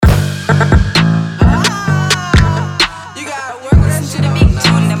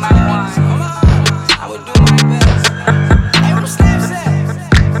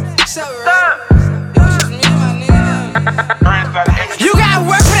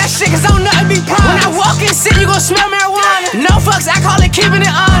city, you gon' smell marijuana. No fucks, I call it keeping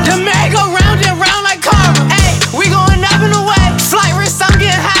it on. The merry go round and round like karma. Ayy, we going up and away. Flight risk, I'm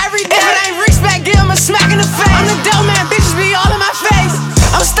getting high every day. If it ain't respect, give him a smack in the face. I'm the dope man, bitches be all in my face.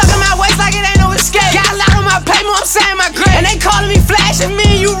 I'm stuck in my waist like it ain't no escape. Got a lot on my paper, I'm saying my grade. And they calling me flash, and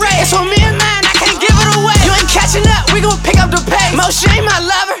me and you race. It's for me and mine, I can't give it away. You ain't catching up, we gon' pick up the pace. Mo, she ain't my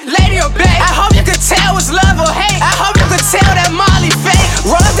lover, lady or babe. I hope you could tell it's love or hate. I hope you could tell that Molly fake.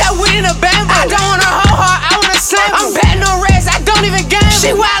 Roll up that weed in a bamboo. I don't want her whole heart, I want a sample. I'm betting on Reds, I don't even gamble.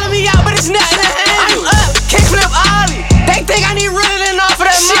 She wildin' me out, but it's nothing to handle. I'm up, kickflip Ollie. They think I need realer than off of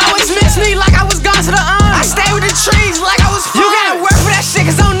that money. She always miss me like I was gone to the army. I stay with the trees like I was free. You gotta work for that shit,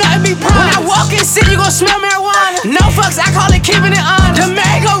 cause don't nothing be promised. When I walk in city, you gon' smell marijuana. No fucks, I call it keeping it on. The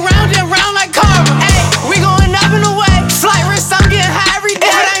merry go round and round like karma. Ayy, we going up and away. Flight risk, I'm getting high every day.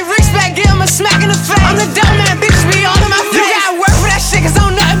 If it ain't respect, give him a smack in the face. I'm the dumb man, bitches be all in my face. You gotta work for that shit, cause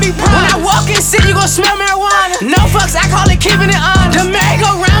don't nothing be promised. When I walk in city, you gon' smell marijuana. No fucks, I call it keeping it on. The merry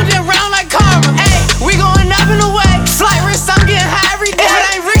go round and round like karma. Ayy, we going up and away. Flight risk, I'm getting high every day. If it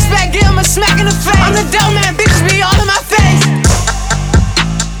ain't respect, give him a smack in the face. I'm the dumb man, bitches be all in my face.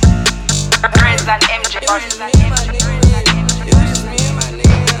 RedzandMj.